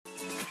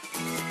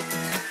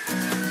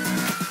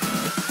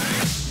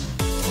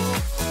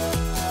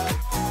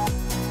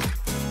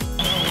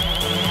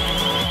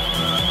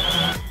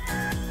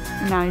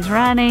now he's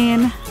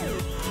running.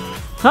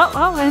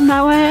 Oh, in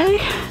that way.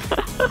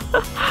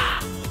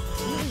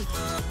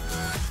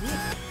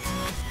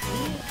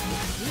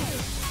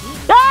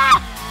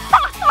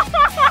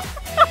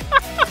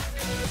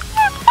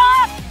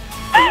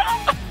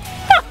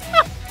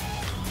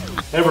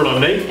 Hey everyone,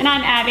 I'm Nate. And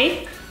I'm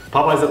Abby.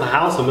 Popeye's at the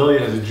house.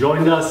 Amelia has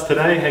joined us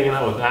today, hanging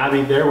out with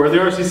Abby there. We're the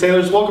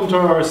TheRcSaylors. Welcome to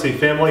our RC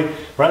family.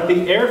 We're at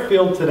the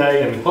airfield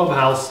today in the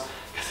clubhouse,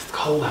 because it's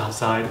cold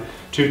outside,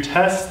 to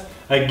test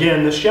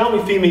again the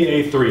Xiaomi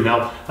Fimi A3.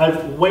 Now,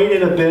 I've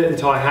waited a bit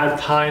until I had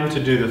time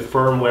to do the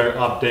firmware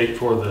update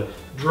for the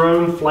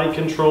drone flight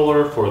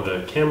controller, for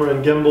the camera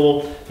and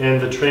gimbal,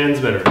 and the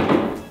transmitter.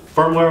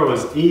 Firmware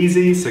was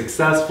easy,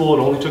 successful. It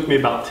only took me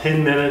about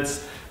 10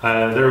 minutes.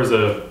 There was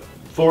a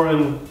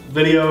foreign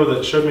video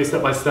that showed me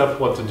step by step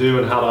what to do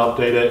and how to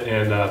update it,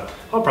 and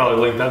I'll probably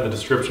link that in the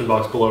description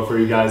box below for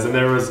you guys. And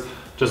there was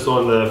just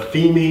on the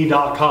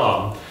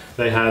FIMI.com,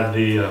 they had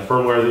the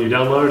firmware that you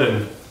download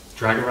and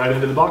drag it right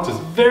into the boxes.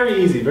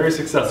 Very easy, very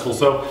successful.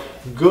 So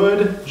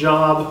good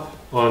job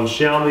on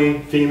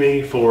Xiaomi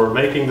Fimi for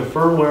making the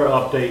firmware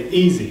update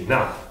easy.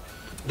 Now,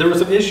 there were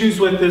some issues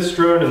with this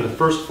drone in the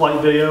first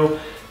flight video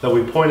that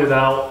we pointed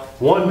out,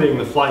 one being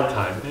the flight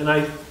time. And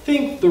I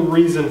think the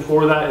reason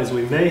for that is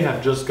we may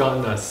have just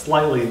gotten a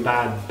slightly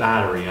bad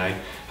battery. I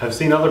have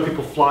seen other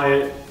people fly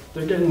it.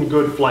 They're getting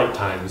good flight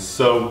times.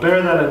 So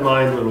bear that in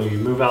mind when we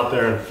move out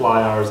there and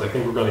fly ours. I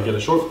think we're going to get a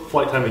short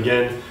flight time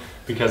again,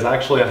 because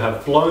actually I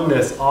have flown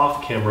this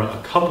off camera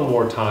a couple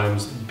more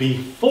times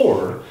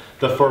before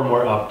the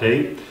firmware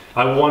update.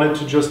 I wanted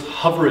to just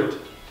hover it.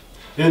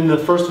 In the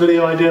first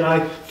video I did,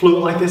 I flew it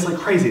like this, like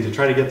crazy, to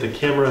try to get the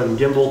camera and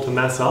gimbal to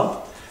mess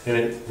up, and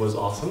it was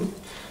awesome.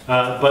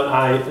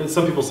 But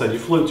some people said you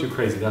flew it too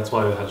crazy, that's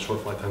why I had a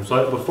short flight time.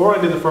 So before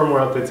I did the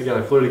firmware updates again,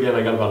 I flew it again,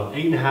 I got about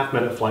an 8.5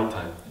 minute flight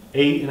time.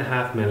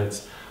 8.5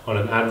 minutes on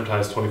an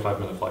advertised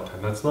 25-minute flight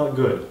time. That's not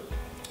good.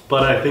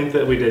 But I think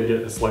that we did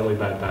get a slightly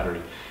bad battery.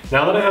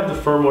 Now that I have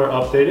the firmware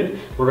updated,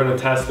 we're going to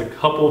test a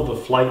couple of the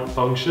flight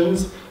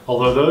functions.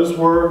 Although those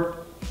were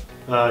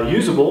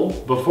usable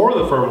before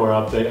the firmware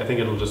update, I think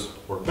it'll just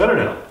work better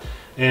now.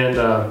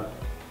 And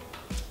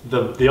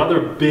the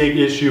other big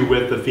issue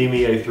with the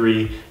Fimi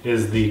A3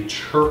 is the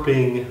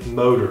chirping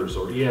motors,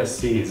 or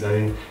ESCs. I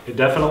mean, it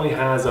definitely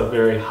has a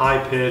very high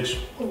pitch,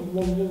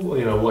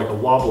 you know, like a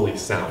wobbly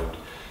sound.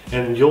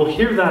 And you'll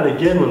hear that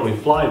again when we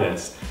fly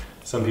this.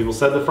 Some people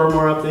said the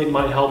firmware update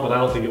might help, but I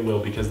don't think it will,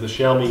 because the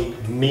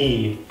Xiaomi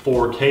Mi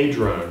 4K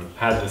drone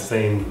had the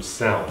same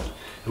sound.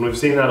 And we've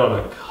seen that on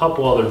a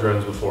couple other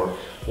drones before.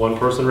 One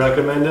person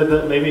recommended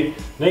that maybe,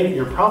 Nate,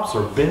 your props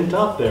are bent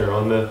up there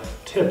on the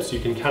tips. You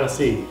can kind of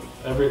see.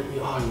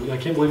 Oh, I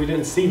can't believe you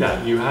didn't see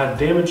that. You had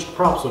damaged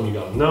props when you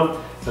got them.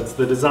 No, that's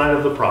the design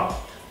of the prop.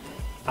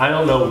 I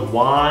don't know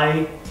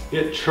why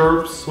it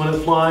chirps when it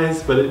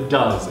flies, but it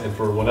does. And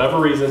for whatever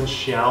reason,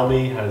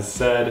 Xiaomi has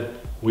said,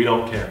 we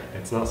don't care.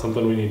 It's not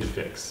something we need to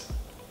fix.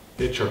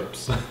 It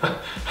chirps.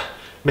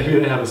 Maybe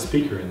they have a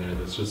speaker in there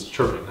that's just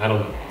chirping. I don't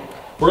know.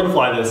 We're gonna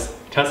fly this,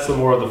 test some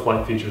more of the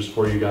flight features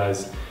for you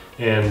guys,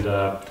 and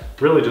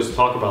really just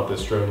talk about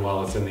this drone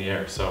while it's in the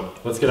air. So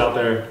let's get out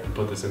there and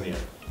put this in the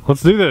air.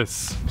 Let's do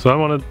this. So I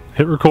want to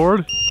hit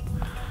record.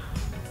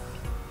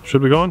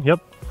 Should we go on?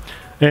 Yep.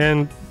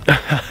 And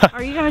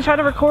Are you going to try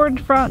to record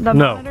from the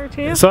monitor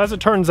too? So as it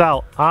turns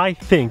out, I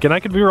think, and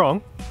I could be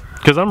wrong,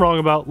 because I'm wrong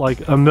about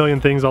like a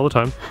million things all the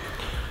time.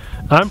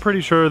 I'm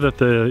pretty sure that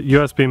the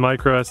USB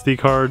micro SD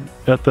card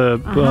at the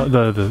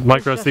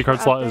micro SD card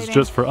slot is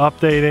just for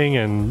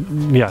updating,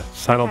 and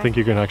yes, I don't think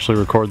you can actually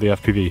record the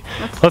FPV.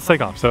 Let's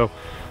take off. So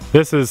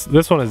this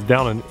one is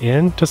down and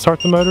in to start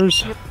the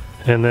motors,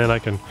 and then I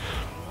can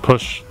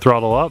push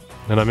throttle up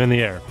and I'm in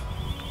the air.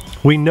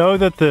 We know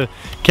that the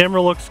camera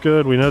looks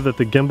good. We know that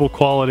the gimbal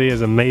quality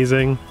is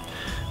amazing.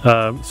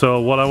 So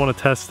what I want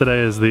to test today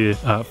is the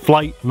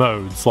flight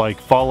modes, like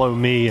follow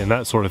me and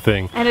that sort of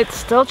thing. And it's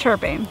still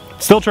chirping.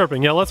 Still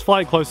chirping. Yeah, let's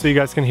fly it close so you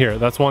guys can hear it.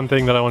 That's one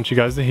thing that I want you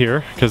guys to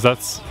hear,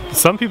 because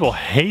some people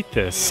hate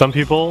this. Some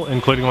people,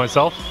 including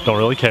myself, don't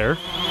really care.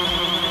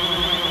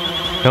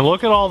 And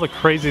look at all the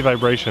crazy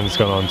vibrations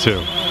going on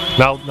too.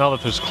 Now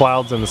that there's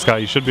clouds in the sky,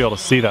 you should be able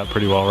to see that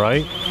pretty well,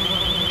 right?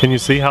 Can you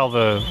see how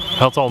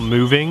it's all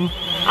moving?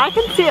 I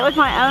can see it with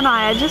my own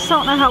eye. I just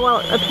don't know how well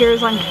it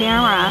appears on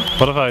camera.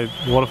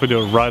 What if we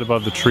do it right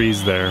above the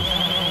trees there?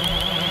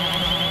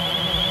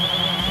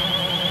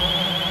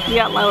 You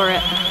gotta lower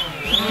it.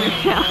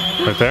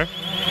 Yeah. Right there?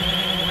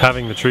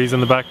 Having the trees in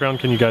the background,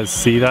 can you guys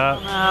see that?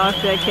 I don't know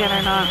if they can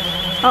or not.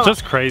 Oh.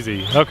 Just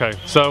crazy. Okay,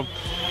 so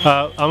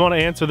I want to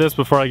answer this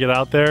before I get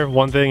out there.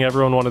 One thing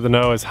everyone wanted to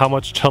know is how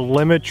much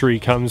telemetry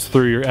comes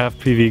through your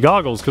FPV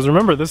goggles, because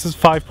remember, this is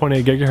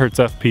 5.8 gigahertz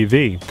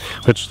FPV,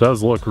 which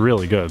does look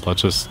really good.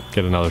 Let's just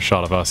get another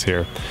shot of us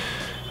here.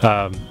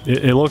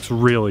 It looks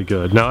really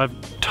good. Now I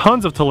have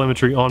tons of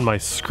telemetry on my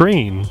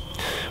screen,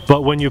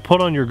 but when you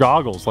put on your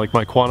goggles, like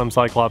my Quantum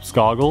Cyclops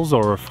goggles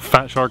or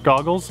Fat Shark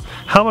goggles,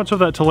 how much of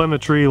that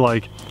telemetry,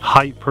 like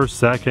height per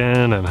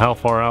second and how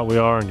far out we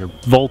are and your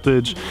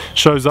voltage,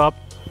 shows up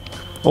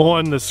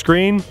on the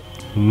screen?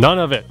 None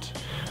of it.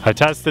 I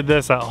tested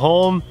this at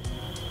home.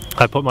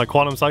 I put my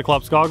Quantum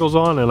Cyclops goggles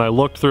on and I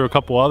looked through a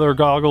couple other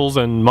goggles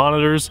and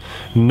monitors.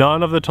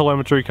 None of the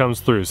telemetry comes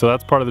through, so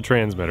that's part of the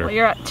transmitter. Well,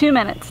 you're at 2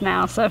 minutes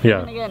now, so if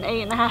you're gonna get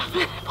an 8.5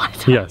 minute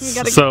playtime, yes, you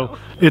gotta so go.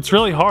 it's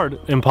really hard,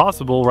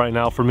 impossible right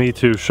now for me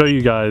to show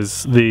you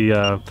guys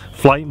the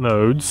flight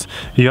modes.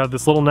 You have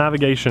this little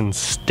navigation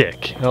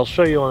stick. And I'll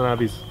show you on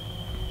Abby's.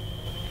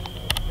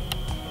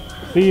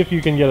 See if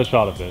you can get a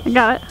shot of this. I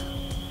got it.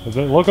 Does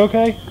it look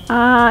okay?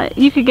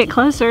 You could get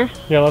closer.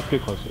 Yeah, let's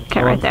get closer.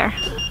 Okay, right there.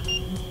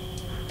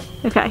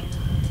 Okay.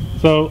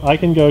 So I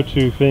can go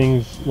to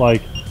things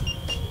like,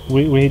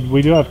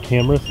 we do have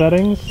camera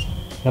settings,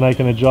 and I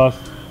can adjust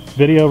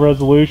video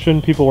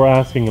resolution. People were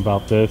asking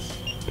about this.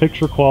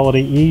 Picture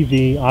quality,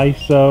 EV,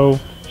 ISO,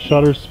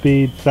 shutter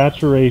speed,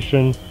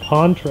 saturation,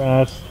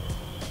 contrast,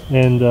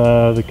 and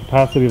the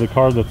capacity of the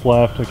card that's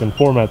left. I can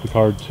format the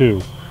card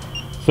too.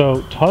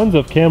 So tons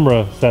of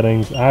camera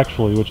settings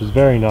actually, which is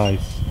very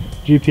nice.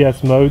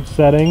 GPS mode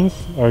settings.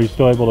 Are you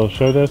still able to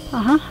show this?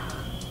 Uh-huh.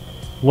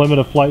 Limit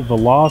of flight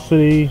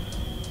velocity,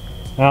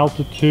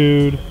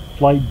 altitude,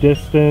 flight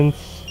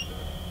distance,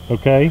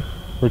 okay,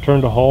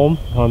 return to home,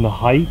 on the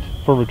height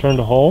for return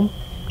to home.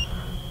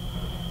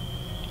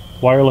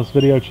 Wireless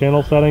video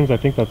channel settings, I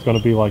think that's going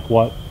to be like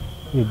what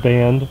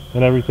band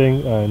and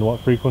everything and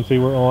what frequency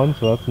we're on,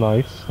 so that's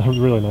nice. That was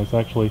really nice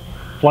actually.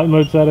 Flight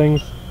mode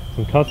settings,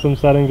 some custom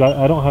settings.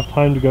 I don't have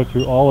time to go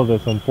through all of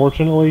this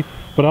unfortunately,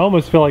 but I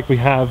almost feel like we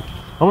have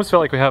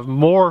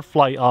more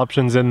flight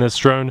options in this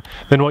drone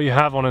than what you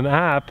have on an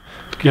app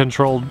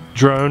controlled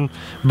drone,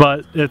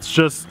 but it's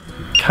just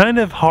kind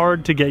of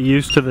hard to get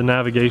used to the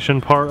navigation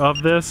part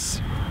of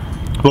this.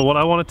 But what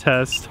I want to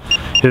test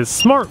is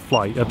smart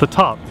flight at the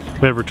top.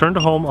 We have return to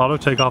home, auto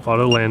takeoff,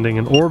 auto landing,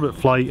 and orbit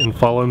flight, and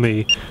follow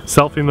me.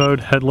 Selfie mode,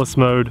 headless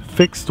mode,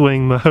 fixed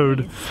wing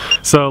mode.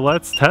 So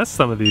let's test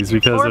some of these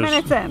because 4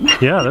 minutes in.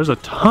 Yeah, there's a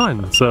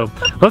ton. So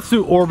let's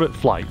do orbit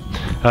flight.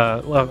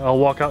 I'll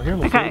walk out here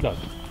and we'll see what it does.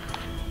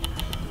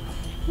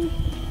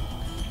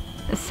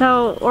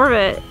 So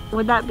orbit,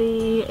 would that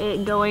be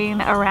it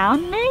going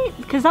around me?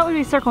 Because that would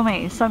be circle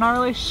me. So I'm not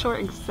really sure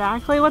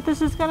exactly what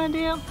this is gonna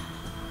do,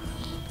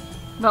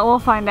 but we'll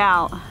find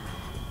out.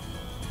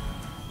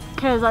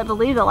 Because I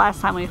believe the last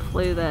time we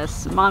flew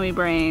this, Mommy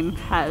Brain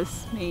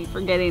has me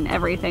forgetting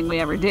everything we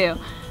ever do.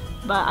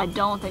 But I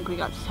don't think we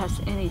got to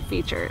test any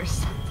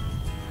features.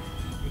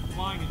 It's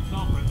flying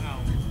itself right now.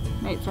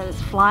 Nate said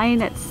it's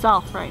flying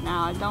itself right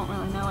now. I don't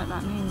really know what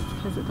that means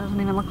because it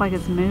doesn't even look like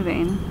it's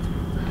moving.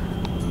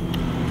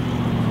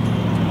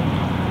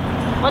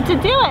 What's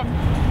it doing?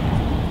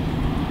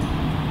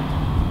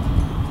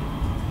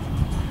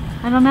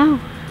 I don't know.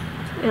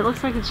 It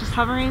looks like it's just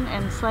hovering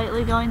and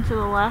slightly going to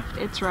the left.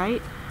 It's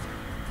right.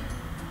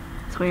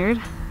 It's weird.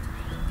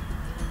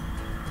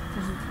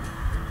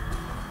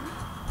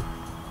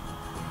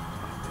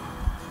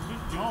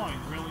 It's yawing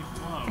really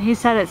slow. He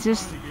said it's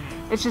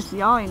just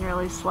yawing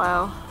really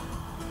slow.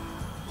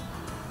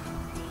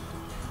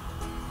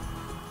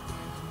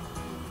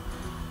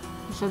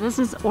 So this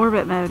is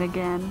orbit mode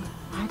again.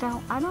 I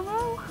don't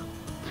know.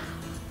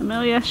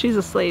 Amelia, she's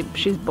asleep.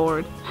 She's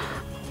bored.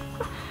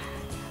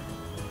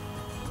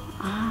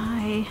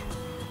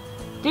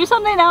 Do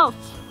something else.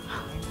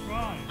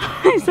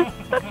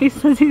 He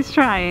says he's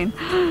trying.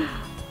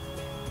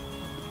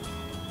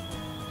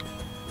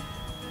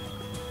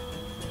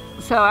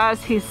 So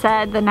as he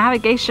said, the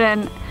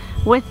navigation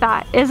with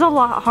that is a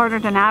lot harder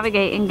to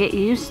navigate and get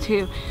used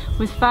to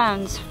with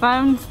phones.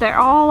 Phones, they're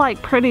all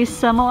like pretty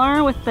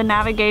similar with the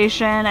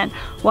navigation and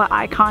what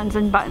icons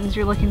and buttons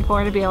you're looking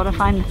for to be able to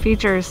find the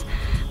features.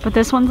 But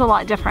this one's a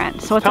lot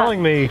different. So it's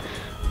telling me,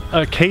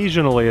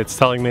 occasionally it's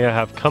telling me I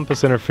have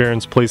compass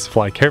interference, please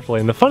fly carefully.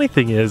 And the funny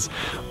thing is,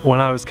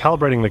 when I was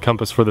calibrating the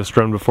compass for this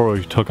drone before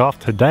we took off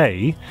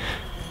today,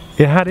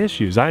 it had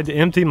issues. I had to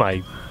empty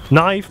my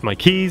knife, my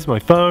keys, my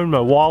phone, my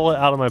wallet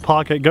out of my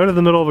pocket, go to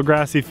the middle of a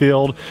grassy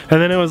field, and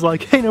then it was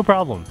like, hey, no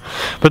problem.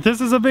 But this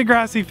is a big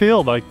grassy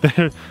field, like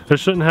there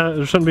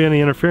shouldn't be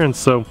any interference.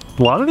 So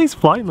a lot of these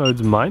flight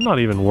modes might not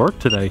even work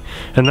today,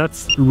 and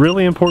that's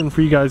really important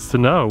for you guys to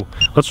know.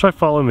 Let's try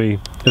follow me.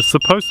 It's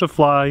supposed to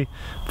fly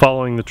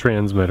following the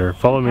transmitter.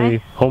 Follow me,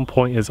 home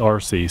point is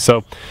RC.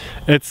 So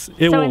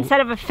so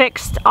instead of a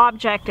fixed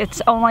object,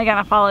 it's only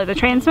gonna follow the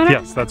transmitter?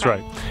 Yes, that's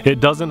right.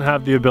 It doesn't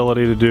have the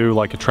ability to do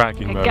like a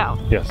tracking mode. Go.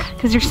 Yes.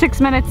 Because you're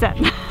 6 minutes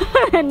in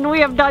and we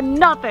have done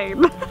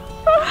nothing.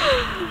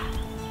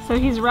 So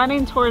he's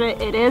running toward it.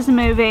 It is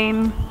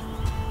moving.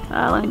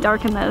 Let me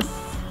darken this.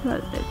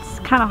 It's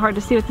kind of hard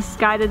to see with the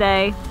sky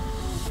today.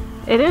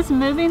 It is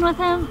moving with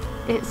him.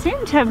 It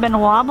seemed to have been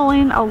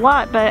wobbling a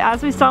lot, but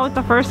as we saw with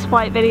the first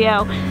flight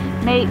video,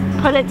 Nate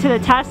put it to the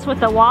test with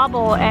the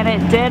wobble and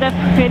it did a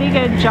pretty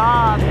good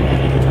job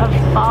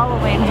of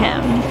following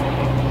him.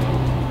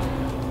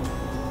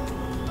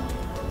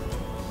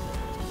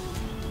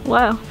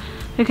 Whoa.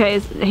 Okay,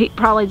 he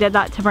probably did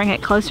that to bring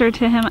it closer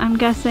to him, I'm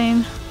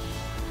guessing.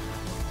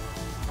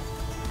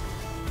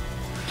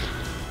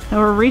 And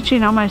we're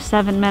reaching almost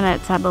 7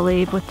 minutes, I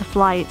believe, with the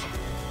flight.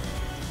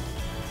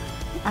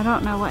 I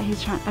don't know what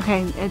he's trying.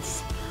 Okay,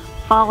 it's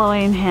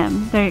following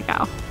him. There you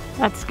go.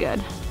 That's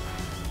good.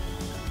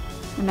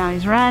 And now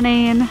he's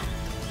running.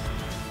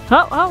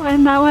 Oh,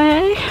 in that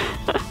way.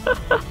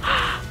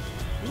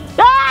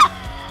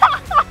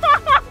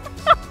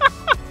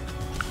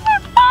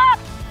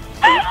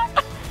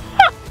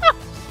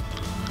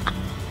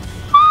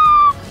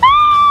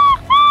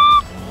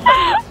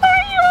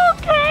 Are you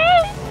okay?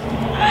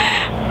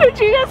 Did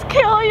you just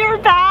kill your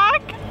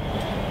back?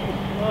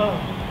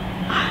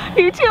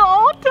 You're too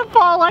old to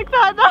fall like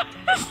that. That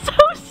is so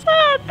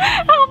sad.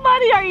 How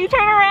muddy are you?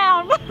 Turn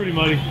around. Pretty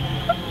muddy.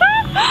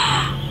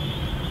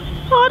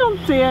 Oh, I don't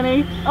see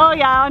any. Oh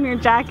yeah, on your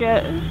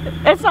jacket.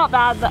 It's not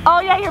bad though.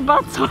 Oh yeah, your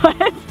butt's wet. Are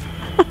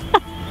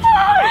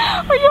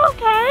you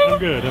okay? I'm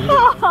good. I'm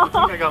good. I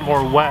think I got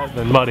more wet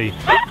than muddy.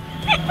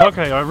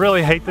 Okay, I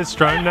really hate this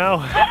drone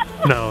now.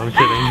 No, I'm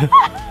kidding.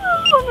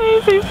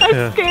 Amazing.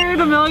 I scared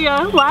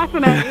Amelia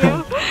laughing at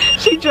you.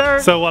 She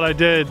jerked. So what I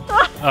did,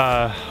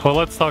 well,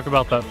 let's talk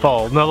about that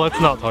fall. No, let's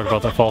not talk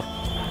about that fall.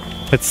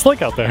 It's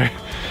slick out there.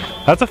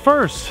 That's a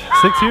first.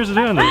 6 years of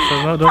doing this, so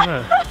I'm not doing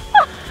that.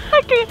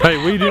 Hey,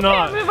 we do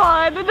not. Move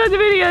on. The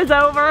video's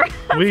over.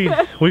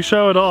 We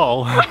show it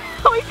all.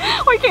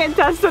 we can't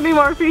test any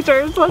more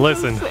features.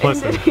 Listen.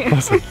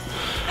 I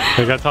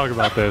gotta talk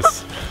about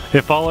this.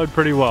 It followed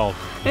pretty well.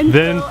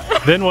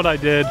 Then what I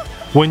did,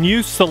 when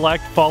you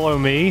select follow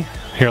me,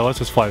 here, let's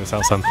just fly this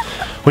out some.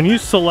 When you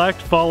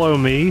select follow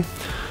me,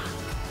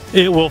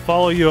 it will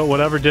follow you at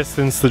whatever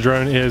distance the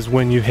drone is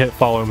when you hit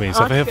follow me.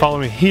 So if I hit follow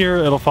me here,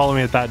 it'll follow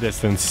me at that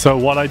distance. So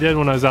what I did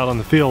when I was out on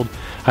the field,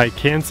 I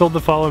canceled the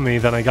follow me,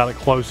 then I got it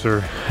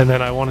closer, and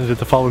then I wanted it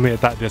to follow me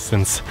at that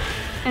distance.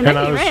 And then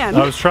you ran.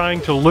 I was trying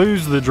to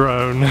lose the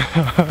drone, and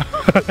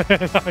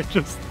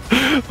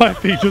my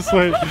feet just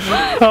went,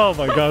 oh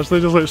my gosh, they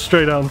just went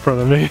straight out in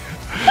front of me.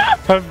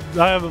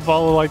 I haven't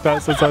followed like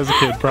that since I was a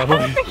kid, probably. I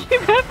don't think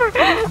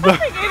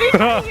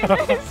anything in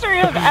the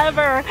history of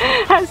ever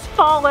has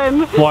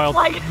fallen while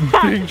like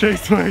that. Being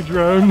chased by a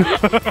drone.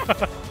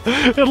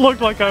 It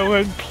looked like I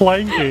went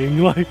planking,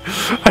 like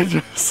I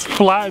just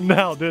flattened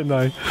out, didn't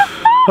I?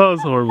 That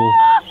was horrible.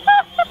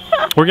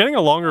 We're getting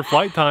a longer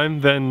flight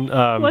time than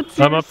I'm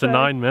up to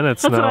 9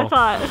 minutes now. That's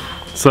what I thought.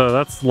 So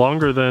that's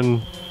longer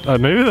than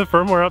maybe the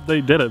firmware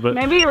update did it, but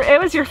maybe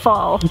it was your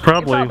fault.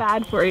 Probably. It felt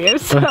bad for you,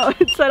 so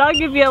it said I'll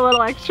give you a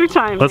little extra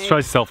time. Let's try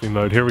selfie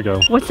mode. Here we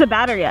go. What's the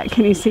battery at?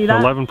 Can you see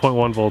that?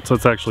 11.1 volts.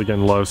 That's actually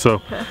getting low. So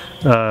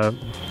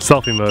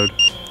selfie mode.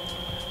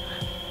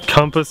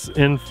 Compass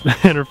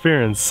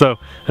interference. So,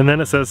 and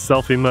then it says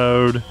selfie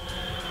mode.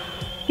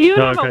 You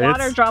have a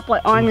water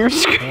droplet on your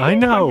screen. I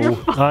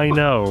know. I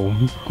know.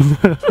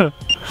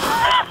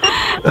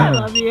 I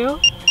love you.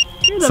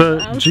 So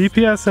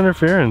GPS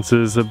interference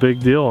is a big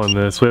deal on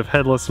this. We have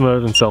headless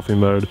mode and selfie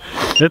mode.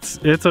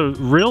 It's a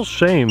real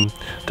shame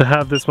to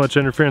have this much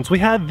interference. We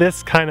had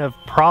this kind of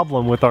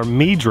problem with our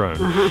Mi drone,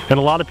 and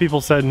a lot of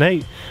people said,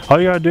 Nate, all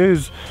you gotta do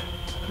is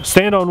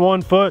stand on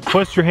one foot,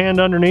 twist your hand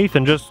underneath,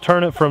 and just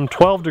turn it from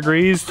 12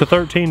 degrees to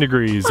 13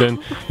 degrees. And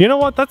you know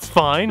what? That's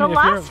fine. The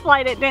last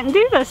flight, it didn't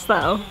do this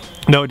though.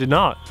 No, it did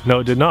not. No,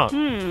 it did not.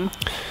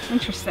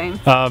 Interesting.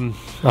 I'm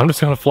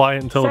just gonna fly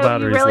it until the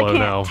battery's low now. So you really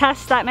can't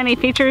test that many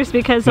features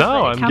because of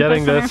the compass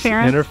getting this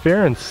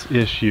interference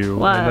issue,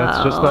 well, and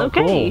that's just not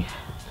cool.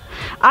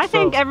 I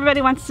think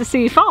everybody wants to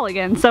see you fall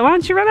again, so why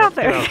don't you run out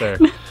there?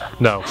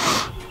 No.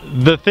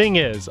 The thing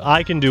is,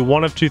 I can do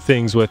one of two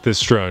things with this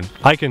drone.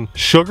 I can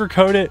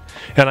sugarcoat it,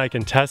 and I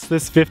can test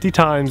this 50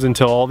 times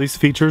until all these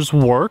features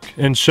work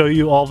and show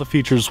you all the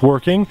features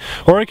working,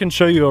 or I can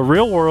show you a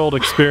real world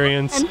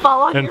experience and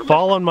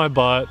fall on my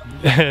butt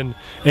and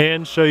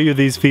show you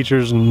these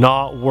features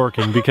not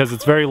working, because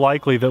it's very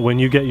likely that when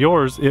you get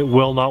yours, it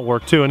will not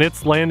work too. And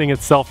it's landing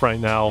itself right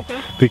now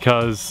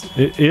because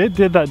it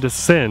did that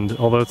descend,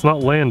 although it's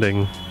not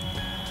landing.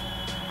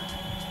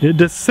 It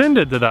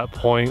descended to that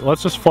point.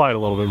 Let's just fly it a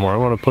little bit more. I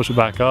want to push it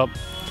back up.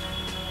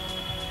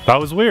 That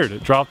was weird.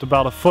 It dropped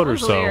about a foot or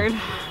so. Weird.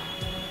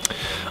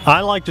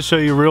 I like to show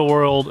you real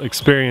world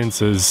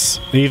experiences,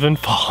 even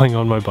falling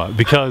on my butt,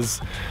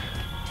 because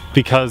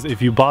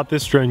if you bought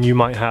this drone, you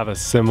might have a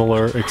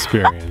similar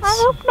experience.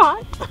 I hope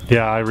not.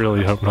 Yeah, I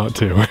really hope not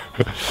too.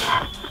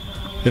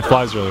 It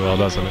flies really well,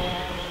 doesn't it?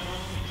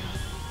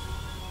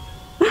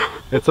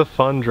 It's a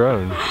fun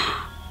drone.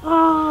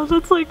 Oh,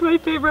 that's like my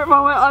favorite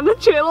moment on the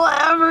channel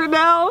ever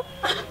now.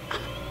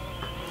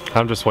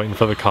 I'm just waiting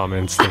for the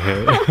comments to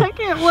hit. I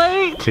can't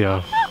wait.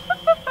 Yeah.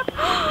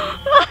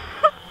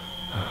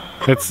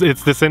 It's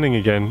descending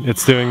again.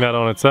 It's doing that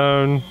on its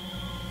own.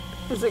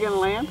 Is it gonna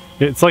land?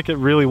 It's like it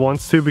really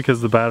wants to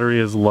because the battery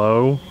is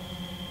low.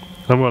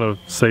 I'm gonna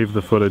save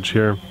the footage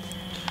here.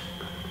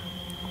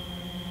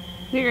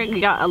 You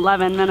got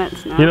 11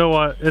 minutes now. You know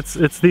what?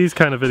 It's these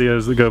kind of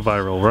videos that go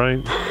viral, right?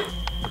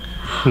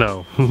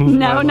 No.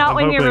 No, not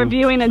when you're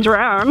reviewing a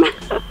drone.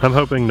 I'm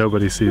hoping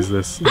nobody sees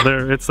this.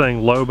 It's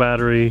saying low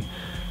battery.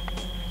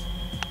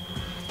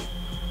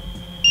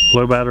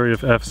 Low battery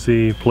of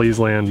FC, please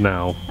land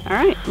now. All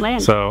right,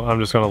 land. So I'm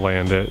just gonna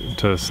land it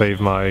to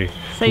save my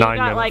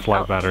 9-minute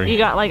flight battery. You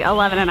got like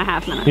 11 and a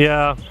half minutes.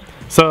 Yeah,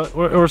 so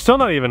we're still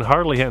not even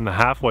hardly hitting the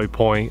halfway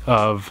point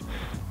of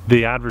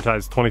the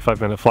advertised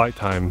 25-minute flight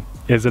time.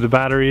 Is it a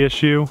battery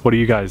issue? What do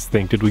you guys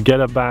think? Did we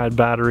get a bad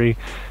battery?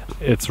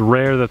 It's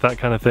rare that that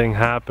kind of thing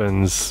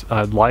happens.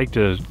 I'd like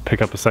to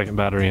pick up a second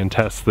battery and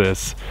test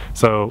this.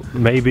 So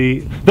maybe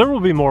there will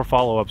be more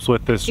follow-ups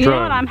with this drone. You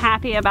know what I'm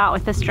happy about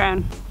with this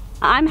drone?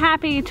 I'm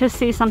happy to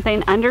see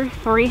something under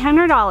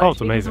 $300. Oh,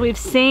 it's amazing. We've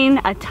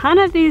seen a ton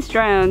of these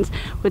drones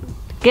with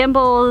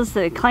gimbals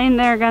that claim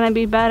they're gonna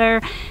be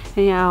better,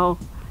 you know,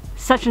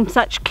 such and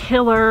such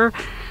killer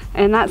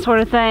and that sort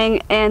of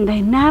thing, and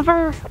they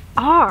never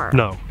are.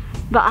 No.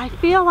 But I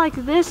feel like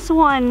this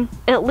one,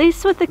 at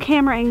least with the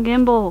camera and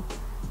gimbal,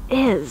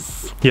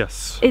 is.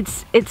 Yes.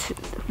 It's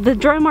the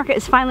drone market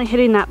is finally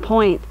hitting that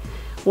point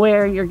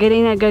where you're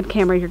getting a good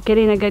camera, you're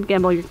getting a good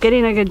gimbal, you're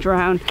getting a good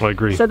drone. I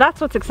agree. So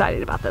that's what's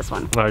exciting about this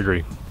one. I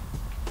agree.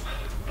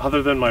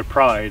 Other than my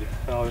pride,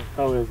 how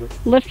is it?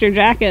 Lift your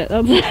jacket.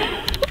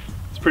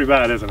 It's pretty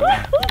bad, isn't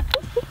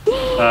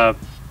it?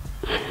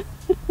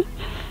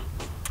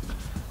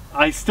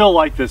 I still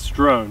like this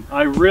drone.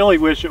 I really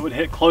wish it would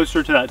hit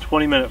closer to that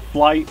 20-minute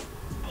flight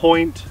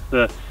point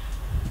that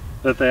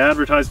they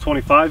advertised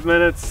 25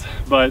 minutes,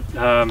 but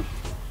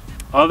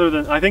other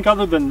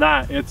than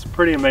that, it's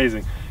pretty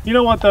amazing. You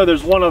know what though,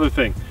 there's one other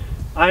thing.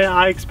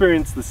 I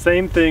experienced the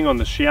same thing on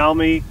the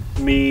Xiaomi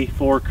Mi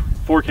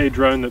 4K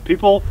drone that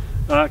people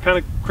kind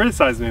of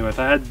criticized me with.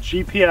 I had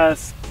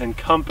GPS and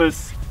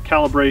compass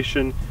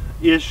calibration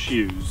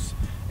issues,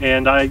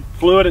 and I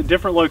flew it at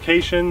different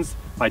locations.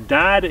 My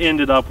dad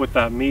ended up with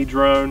that Mi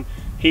drone.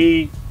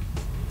 He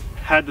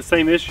had the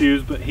same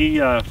issues, but he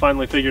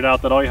finally figured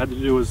out that all you had to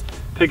do was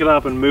pick it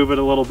up and move it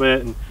a little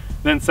bit and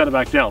then set it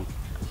back down.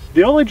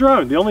 The only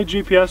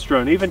GPS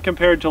drone, even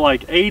compared to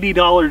like $80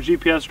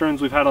 GPS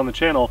drones we've had on the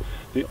channel,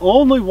 the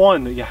only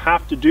one that you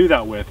have to do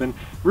that with, and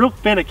real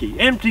finicky,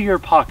 empty your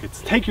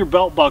pockets, take your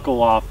belt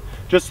buckle off,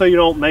 just so you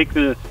don't make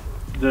the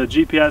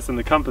GPS and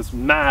the compass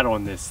mad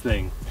on this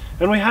thing.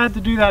 And we had to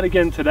do that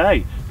again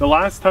today. The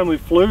last time we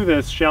flew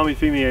this Xiaomi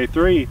Fimi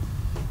A3,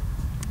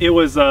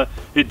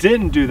 it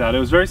didn't do that. It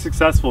was very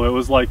successful. It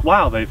was like,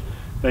 wow,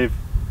 they've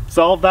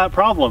solved that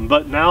problem,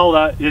 but now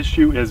that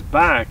issue is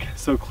back.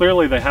 So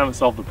clearly they haven't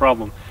solved the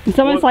problem. It's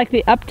almost like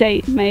the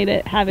update made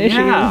it have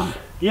issues.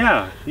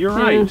 Yeah, you're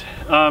right.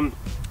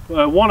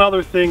 One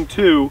other thing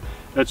too,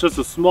 it's just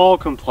a small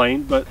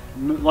complaint, but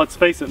let's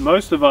face it,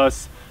 most of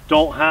us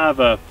don't have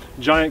a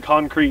giant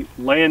concrete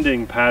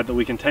landing pad that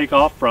we can take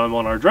off from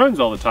on our drones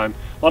all the time.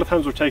 A lot of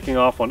times we're taking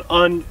off on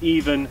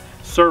uneven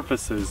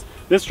surfaces.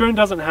 This drone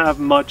doesn't have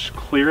much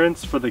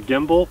clearance for the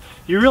gimbal.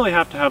 You really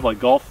have to have like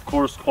golf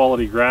course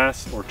quality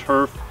grass or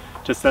turf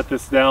to set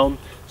this down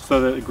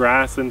so that the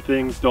grass and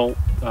things don't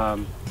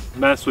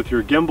mess with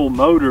your gimbal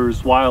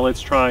motors while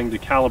it's trying to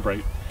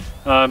calibrate.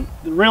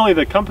 Really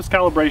the compass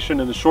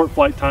calibration and the short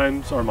flight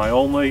times are my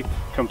only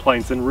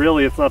complaints, and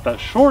really it's not that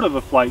short of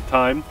a flight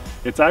time.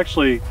 It's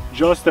actually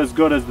just as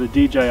good as the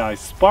DJI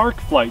Spark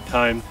flight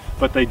time,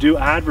 but they do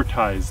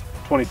advertise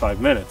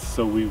 25 minutes,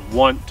 so we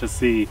want to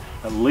see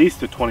at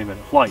least a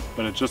 20-minute flight,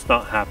 but it's just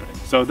not happening.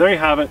 So there you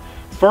have it.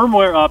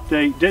 Firmware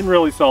update didn't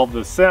really solve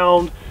the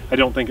sound. I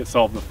don't think it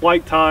solved the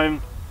flight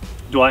time.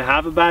 Do I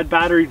have a bad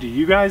battery? Do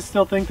you guys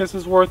still think this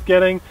is worth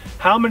getting?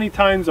 How many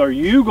times are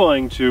you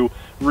going to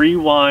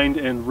rewind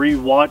and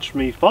re-watch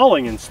me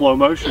falling in slow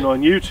motion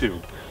on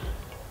YouTube?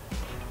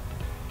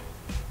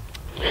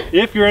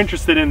 If you're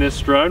interested in this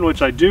drone,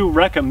 which I do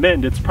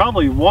recommend, it's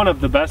probably one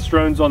of the best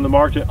drones on the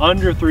market,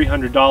 under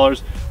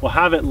 $300. We'll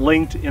have it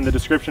linked in the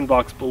description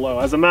box below.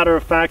 As a matter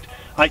of fact,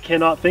 I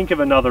cannot think of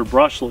another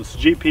brushless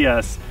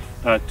GPS,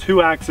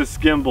 2-axis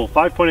gimbal,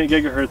 5.8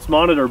 gigahertz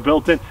monitor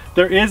built in.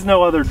 There is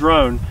no other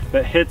drone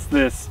that hits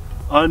this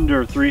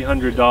under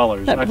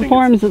 $300. That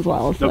performs as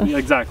well as this.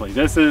 Exactly.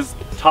 This is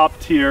top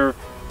tier,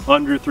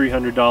 under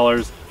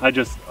 $300.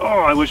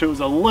 I wish it was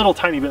a little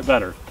tiny bit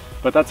better,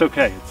 but that's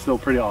okay. It's still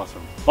pretty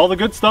awesome. All the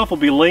good stuff will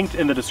be linked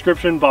in the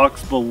description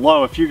box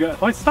below. If you guys,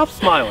 wait, stop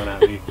smiling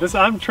at me.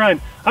 I'm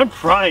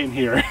trying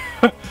here.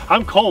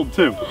 I'm cold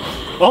too.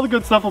 All the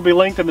good stuff will be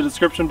linked in the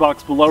description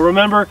box below.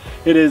 Remember,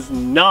 it is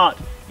not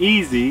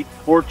easy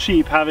or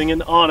cheap having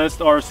an honest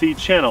RC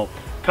channel.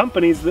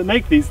 Companies that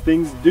make these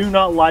things do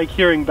not like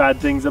hearing bad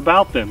things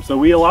about them, so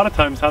we a lot of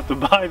times have to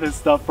buy this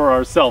stuff for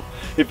ourselves.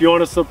 If you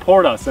want to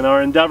support us in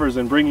our endeavors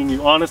in bringing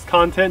you honest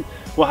content,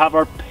 we'll have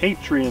our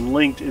Patreon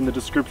linked in the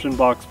description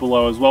box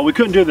below as well. We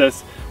couldn't do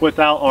this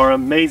without our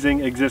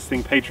amazing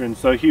existing patrons,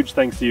 so huge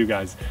thanks to you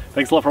guys.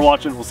 Thanks a lot for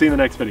watching. We'll see you in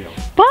the next video.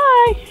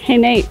 Bye! Hey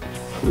Nate,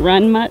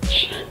 run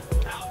much?